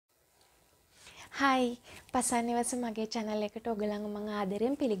හයි පසන්නිවස මගේ channel එකට ඔයගලන්ව මම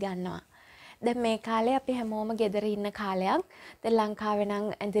ආදරෙන් පිළිගන්නවා. දැන් මේ කාලේ අපි හැමෝම ගෙදර ඉන්න කාලයක්. දැන් ලංකාවේ නම්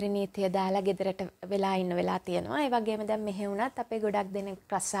ඇඳිරි නීතිය දාලා ගෙදරට වෙලා ඉන්න වෙලා තියෙනවා. ඒ වගේම දැන් මෙහෙ වුණත් අපේ ගොඩක්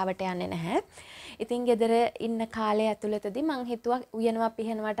දෙනෙක් රස්සාවට යන්නේ නැහැ. ඉතින් ගෙදර ඉන්න කාලය ඇතුළතදී මං හිතුවා උයනවා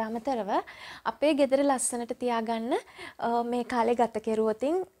පිහනවට අමතරව අපේ ගෙදර ලස්සනට තියාගන්න මේ කාලේ ගත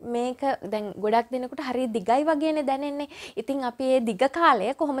කෙරුවොතින් මේක දැන් ගොඩක් දෙනෙකුට හරිය දිගයි වගේනේ දැනෙන්නේ. ඉතින් අපි මේ දිග කාලය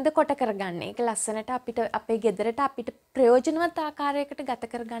කොහොමද කොට කරගන්නේ? ඒක ලස්සනට අපිට අපේ ගෙදරට අපිට ප්‍රයෝජනවත් ආකාරයකට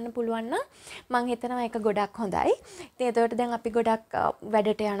ගත කරගන්න පුළුවන් නම් මං හිතනවා ඒක ගොඩක් හොඳයි. ඉතින් එතකොට දැන් අපි ගොඩක්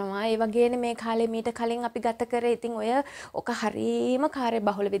වැඩට යනවා. ඒ වගේනේ මේ කාලේ මීට කලින් අපි ගත කරේ. ඉතින් ඔක හරීම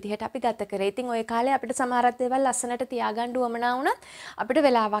කාර්යබහුල විදිහට අපි ගත කරේ. ඉතින් ওই කාලේ අපිට සමහරක් දේවල් ලස්සනට තියාගන්න උවමනා වුණත් අපිට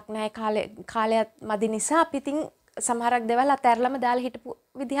වෙලාවක් නැහැ. කාලයත් මදි නිසා අපි ඉතින් සමහරක් දේවල් අතහැරලම දාලා හිටපු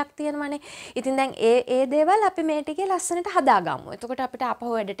විදිහක් තියෙනවානේ. ඉතින් දැන් ඒ දේවල් අපි මේ ටිකේ ලස්සනට හදාගමු. එතකොට අපිට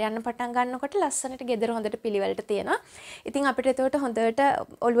ආපහු වැඩට යන්න පටන් ගන්නකොට ලස්සනට ගෙදර හොඳට පිළිවෙලට තියෙනවා. ඉතින් අපිට එතකොට හොඳට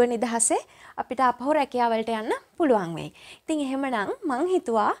ඔළුව නිදහසේ අපිට ආපහු රැකියාවලට යන්න පුළුවන් වෙයි. ඉතින් එහෙමනම් මං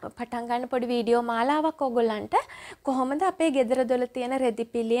හිතුවා පටන් ගන්න පොඩි වීඩියෝ මාලාවක් ඕගොල්ලන්ට කොහොමද අපේ ගෙදර දොල තියෙන රෙදි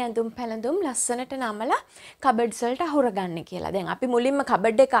ඇඳුම් පැළඳුම් ලස්සනට නමලා කබඩ්ස් වලට අහුරගන්නේ කියලා. දැන් අපි මුලින්ම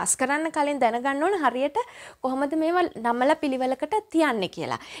කබඩ් එක අස් කරන්න කලින් දැනගන්න ඕන හරියට කොහොමද මේවා නමලා පිළිවෙලකට තියන්නේ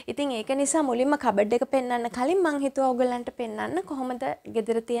කියලා. ඉතින් ඒක නිසා මුලින්ම කබඩ් එක පෙන්වන්න කලින් මං හිතුවා ඔයගලන්ට පෙන්වන්න කොහොමද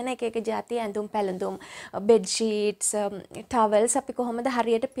ගෙදර තියෙන එක જાතිය ඇඳුම් පැළඳුම් බෙඩ් ෂීට්ස් ටවල්ස් අපි කොහොමද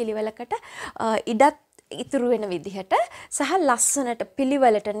හරියට පිළිවෙලකට ඉඩත් ඉතුරු වෙන විදිහට සහ ලස්සනට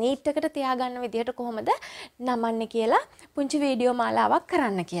පිළිවෙලට නීට් එකට තියාගන්න විදිහට කොහොමද නමන්නේ කියලා පුංචි වීඩියෝ මාලාවක්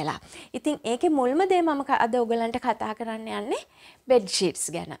කරන්න කියලා. ඉතින් ඒකේ මුල්ම දේ මම අද ඔයගලන්ට කතා කරන්න යන්නේ බෙඩ් ෂීට්ස්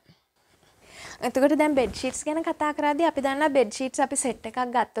ගැන. එතකොට දැන් බෙඩ් ෂීට්ස් ගැන කතා කරද්දී අපි දන්නා බෙඩ් ෂීට්ස් අපි සෙට් එකක්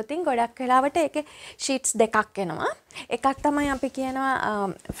ගත්තොත් ගොඩක් වෙලාවට ඒකේ ෂීට්ස් දෙකක් එනවා. එකක් තමයි අපි කියනවා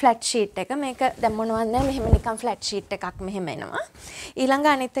ෆ්ලැට් ෂීට් එක. මේක දැන් මොනවද නැහැ මෙහෙම නිකන් ෆ්ලැට් ෂීට් එකක් මෙහෙම එනවා. ඊළඟ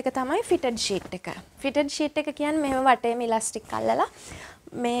අනිත් එක තමයි ෆිටඩ් ෂීට් එක. ෆිටඩ් ෂීට් එක කියන්නේ මෙහෙම වටේම ඉලාස්ටික් අල්ලලා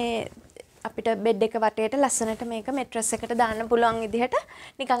මේ අපිට බෙඩ් එක වටේට ලස්සනට මේක මෙට්‍රස් එකට දාන්න පුළුවන් විදිහට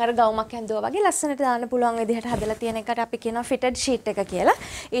නිකන් අර ගවුමක් ඇඳුවා වගේ ලස්සනට දාන්න පුළුවන් විදිහට හදලා තියෙන එකට අපි කියනවා ෆිටඩ් ෂීට් එක කියලා.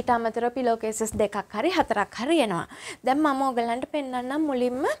 ඊට අමතරව පිලෝ කේසස් දෙකක් හරි හතරක් හරි එනවා. දැන් මම ඔයගලන්ට පෙන්නන්නම්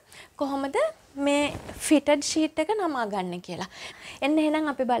මුලින්ම කොහොමද මේ ෆිටඩ් ෂීට් එක නමා ගන්න කියලා. එන්න එහෙනම්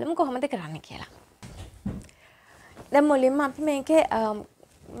අපි බලමු කොහොමද කරන්න කියලා. දැන් මුලින්ම අපි මේකේ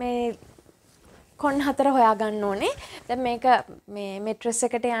මේ කොන් හතර හොයාගන්න ඕනේ. දැන් මේක මේ මෙට්‍රස්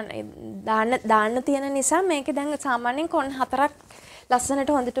එකට දාන්න තියෙන නිසා මේකේ දැන් සාමාන්‍යයෙන් කොන් හතරක්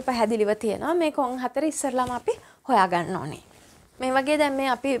ලස්සනට හොඳට පැහැදිලිව තියෙනවා. මේ කොන් හතර ඉස්සරලාම අපි හොයාගන්න ඕනේ. මේ වගේ දැන් මේ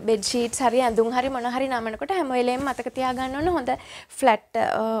අපි බෙඩ් ෂීට්ස් හරි ඇඳුම් හරි මොන හරි නමනකොට හැම වෙලේම මතක තියාගන්න ඕන හොඳ ෆ්ලැට්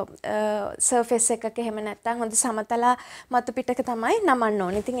සර්ෆේස් එකක එහෙම නැත්නම් හොඳ සමතල මතු පිටක තමයි නමන්න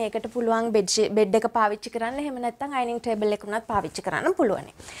ඕනේ. ඉතින් ඒකට පුළුවන් බෙඩ් එක පාවිච්චි කරන්න එහෙම නැත්නම් අයනින් ටේබල් එක උනත් පාවිච්චි කරන්න පුළුවන්.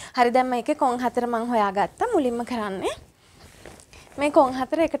 හරි දැන් මේකේ කොන් හතර මම හොයාගත්තා. මුලින්ම කරන්නේ මේ කොන්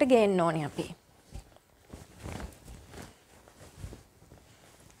හතර එකට ගේන්න ඕනේ අපි.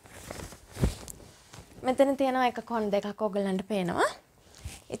 මෙතන තියෙනවා එක කොන් දෙකක් ඔයගලන්ට පේනවා.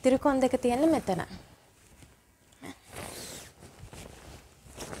 ඉතිරි කොන් දෙක තියෙන්නේ මෙතන.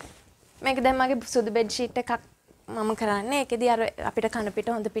 මේක දැන් මගේ සුදු බෙඩ් ෂීට් එකක් මම කරන්නේ. ඒකෙදි අර අපිට කන පිට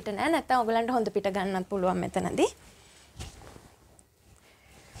හොඳ පිට නෑ. නැත්නම් ඔයගලන්ට හොඳ පිට ගන්නත් පුළුවන් මෙතනදී.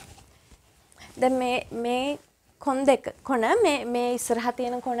 දැන් මේ කොන් දෙක කොන මේ ඉස්සරහා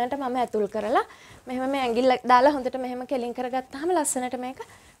තියෙන කොනට මම ඇතුල් කරලා මෙහෙම මේ ඇඟිල්ල දාලා හොඳට මෙහෙම කෙලින් කරගත්තාම ලස්සනට මේක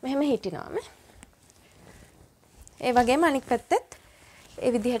මෙහෙම හිටිනවා. ඒ වගේම අනිත් පැත්තෙත් ඒ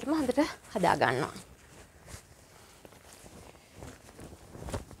විදිහටම හොඳට හදා ගන්නවා.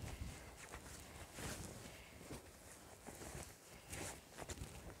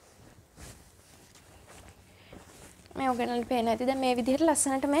 මේ ඔයගලන්ට පේන ඇති දැන් මේ විදිහට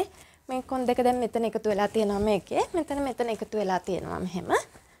ලස්සනට මේ කොන් දෙක දැන් මෙතන එකතු වෙලා තියෙනවා මේකේ. මෙතන එකතු වෙලා තියෙනවා මෙහෙම.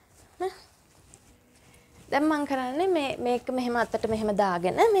 දැන් මම කරන්නේ මේක මෙහෙම අතට මෙහෙම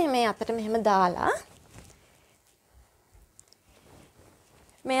දාගෙන මේ අතට මෙහෙම දාලා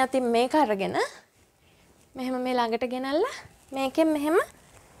මේ අතින් මේක අරගෙන මෙහෙම මේ ළඟට ගෙනල්ලා මේකෙන් මෙහෙම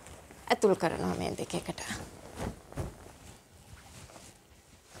ඇතුල් කරනවා මේ දෙකකට.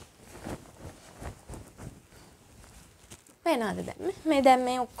 පේනවද දැන් මේ දැන්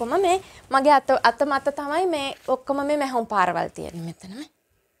මේ ඔක්කොම මේ මගේ අත මත තමයි මේ ඔක්කොම මේ මැහුම් පාරවල් තියෙන්නේ මෙතන මේ.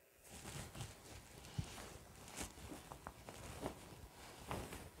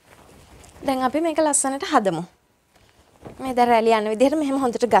 දැන් අපි මේක ලස්සනට හදමු. මේ දැන් රැලි යන විදිහට මෙහෙම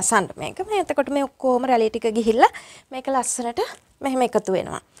හොඳට ගසන්න මේක. මේ එතකොට මේ ඔක්කොම රැලි ටික ගිහිල්ලා මේක ලස්සනට මෙහෙම එකතු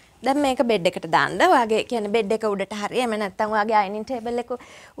වෙනවා. දැන් මේක බෙඩ් එකට දාන්න. ඔයාගේ කියන්නේ බෙඩ් එක උඩට හරි එහෙම නැත්නම් ඔයාගේ අයනින් ටේබල් එක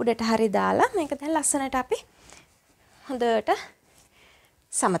උඩට හරි දාලා මේක දැන් ලස්සනට අපි හොඳට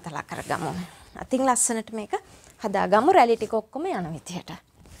සමතල කරගමු. අතින් ලස්සනට මේක හදාගමු රැලි ටික ඔක්කොම යන විදිහට.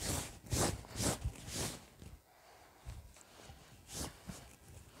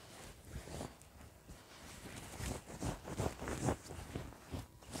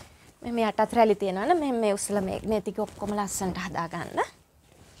 මේ යටත් රැලි තියෙනවනේ මෙහෙම මේ උස්සලා මේ ටික ඔක්කොම ලස්සනට හදාගන්න.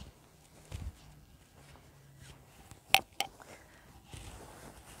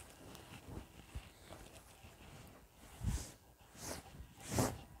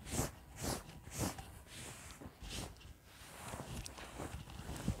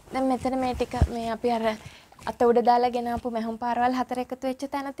 දැන් මෙතන මේ ටික මේ අපි අර අත උඩ දාලා ගෙනාපු මෙහුම් පාරවල් 4 එකතු වෙච්ච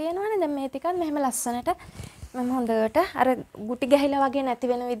තැන තියෙනවනේ. දැන් මේ ටිකත් මෙහෙම ලස්සනට මම හොඳට අර ගුටි ගැහිලා වගේ නැති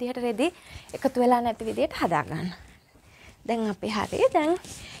වෙන විදිහට රෙදි එකතු වෙලා නැති විදිහට හදා ගන්න. දැන් අපි හරි දැන්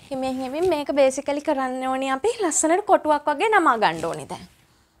හිමින් මේක බේසිකලි කරන්න ඕනි අපි ලස්සනට කොටුවක් වගේ නමා ගන්න ඕනි දැන්.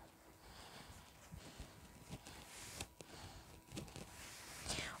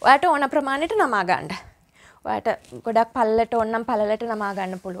 ඔයාට ඕන ප්‍රමාණයට නමා ගන්න. ඔයාට ගොඩක් පළලට ඕනනම් පළලට නමා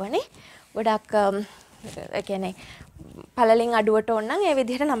ගන්න පුළුවනි. ගොඩක් ඒ කියන්නේ පළලින් අඩුවට ඕනනම් ඒ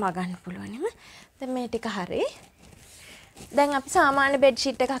විදිහට නමා ගන්න පුළුවනිම. දැන් මේ ටික හරි. දැන් අපි සාමාන්‍ය බෙඩ්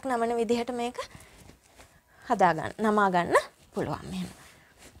ෂීට් එකක් නමන විදිහට මේක හදා ගන්න, නමා ගන්න පුළුවන් මෙහෙම.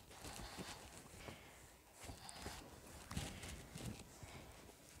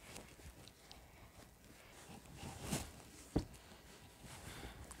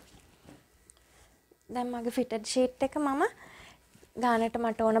 දැන් මගේ ෆිටඩ් ෂීට් එක මම ගානට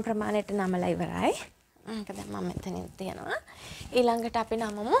මට ඕන ප්‍රමාණයට නමලා ඉවරයි. ඒක දැන් මම මෙතනින් තියනවා. ඊළඟට අපි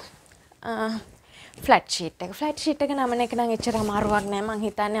නමමු ෆ්ලැට් ෂීට් එක. ෆ්ලැට් ෂීට් එක නමන එක නම් එච්චර අමාරුවක් නෑ. මං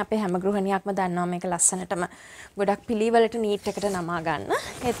හිතන්නේ අපේ හැම ගෘහණියක්ම දන්නවා මේක ලස්සනටම ගොඩක් පිළිවෙලට නීට් එකට නමා ගන්න.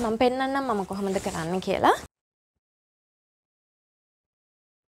 ඒත් මම පෙන්නන්නම් මම කොහොමද කරන්නේ කියලා.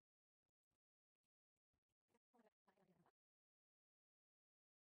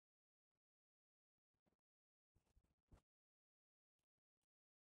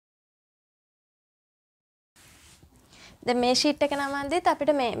 දැන් මේ ෂීට් එක නමද්දිත්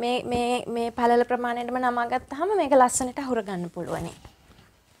අපිට මේ පළල ප්‍රමාණයටම නමා ගත්තාම මේක ලස්සනට අහුර ගන්න පුළුවනි.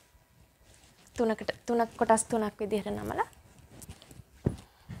 තුනක් කොටස් තුනක් විදිහට නමලා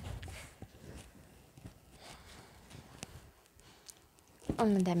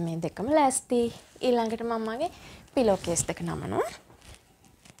ඔන්න දැන් මේ දෙකම ලෑස්ති. ඊළඟට මම මගේ පිලෝ කේස් දෙක නමනවා.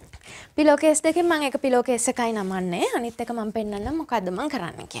 පිලෝ කේස් දෙකෙන් මම එක පිලෝ කේස් එකයි නමන්නේ. අනිත් එක මම පෙන්නන්නම් මොකද්ද මම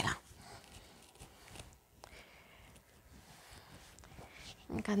කරන්නේ කියලා.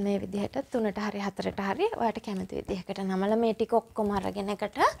 නිකන් මේ විදිහට 3ට හරි 4ට හරි ඔයාලට කැමති විදිහකට නමලා මේ ටික ඔක්කොම අරගෙන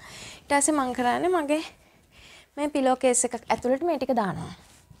එකට ඊට පස්සේ මම කරන්නේ මගේ මේ පිලෝ කේස් එකක් ඇතුළට මේ ටික දානවා.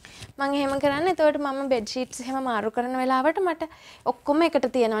 මම එහෙම කරන්නේ එතකොට මම බෙඩ් ෂීට්ස් එහෙම මාරු කරන වෙලාවට මට ඔක්කොම එකට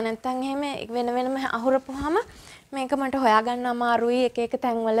තියෙනවා. නැත්නම් එහෙම වෙන වෙනම අහුරපුවාම මේක මට හොයාගන්න අමාරුයි. එක එක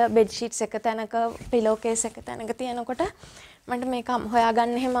තැන්වල බෙඩ් ෂීට්ස් එක තැනක පිලෝ කේස් එක තැනක තියෙනකොට මට මේක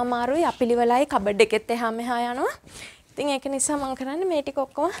හොයාගන්න එහෙම අමාරුයි. අපිලිවලයි කබඩ් එකෙත් එහා මෙහා යනවා. ඉතින් ඒක නිසා මම කරන්නේ මේ ටික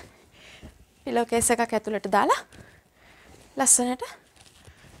ඔක්කොම පිලෝ කේස් එකක් ඇතුළට දාලා ලස්සනට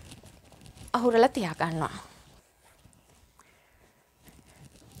අහුරලා තියා ගන්නවා.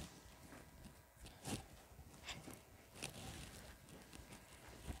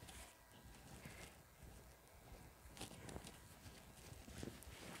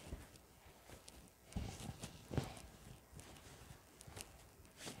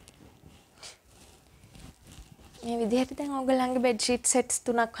 මේ විදිහට දැන් ඕගොල්ලන්ගේ බෙඩ් ෂීට් සෙට්ස්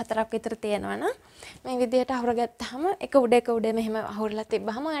 3ක් 4ක් විතර තියෙනවා නම් මේ විදිහට අහුරගත්තාම එක උඩ මෙහෙම අහුරලා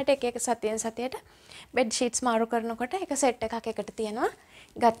තිබ්බහම ඔයාලට එක එක සතියෙන් සතියට බෙඩ් ෂීට්ස් මාරු කරනකොට එක සෙට් එකක් එකට තියෙනවා.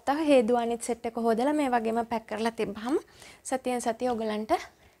 ගත්තා හේතු අනිත් සෙට් එක හොදලා මේ වගේම පැක් කරලා තිබ්බහම සතියෙන් සතිය ඕගොල්ලන්ට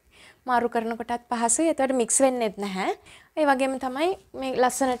මාරු කරනකොටත් පහසුයි. ඒතකොට මික්ස් වෙන්නේත් නැහැ. ඒ වගේම තමයි මේ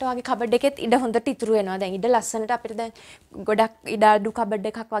ලස්සනට වගේ කබඩ් එකෙත් ඉඩ හොඳට ඉතුරු වෙනවා. දැන් ඉඩ ලස්සනට අපිට දැන් ගොඩක් ඉඩ අඩු කබඩ්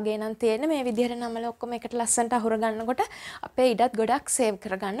එකක් වගේ නම් තියෙන්නේ. මේ විදිහට නමල ඔක්කොම එකට ලස්සනට අහුර ගන්නකොට අපේ ඉඩත් ගොඩක් සේව්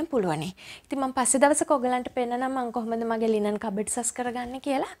කරගන්න පුළුවනි. ඉතින් මම පස්සේ දවසක ඔයගලන්ට පෙන්නනම් මම කොහොමද මගේ ලිනන් කබඩ් සස් කරගන්නේ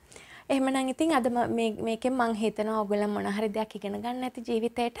කියලා. එහෙමනම් ඉතින් අද මේකෙන් මම හිතනවා ඔයගොල්ලෝ මොන හරි දෙයක් ඉගෙන ගන්න ඇති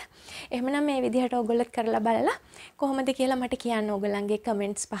ජීවිතේට. එහෙමනම් මේ විදිහට ඔයගොල්ලෝ කරලා බලලා කොහොමද කියලා මට කියන්න ඔයගොල්ලන්ගේ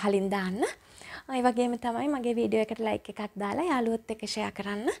කමෙන්ට්ස් පහලින් දාන්න. ඒ වගේම තමයි මගේ වීඩියෝ එකට ලයික් එකක් දාලා යාළුවොත් එක්ක ෂෙයා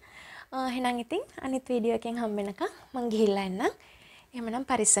කරන්න. එහෙනම් ඉතින් අනිත් වීඩියෝ එකෙන් හම්බ වෙනකම් මං ගිහිල්ලා එන්නම්. එහෙමනම්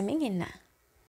පරිස්සමින් ඉන්න.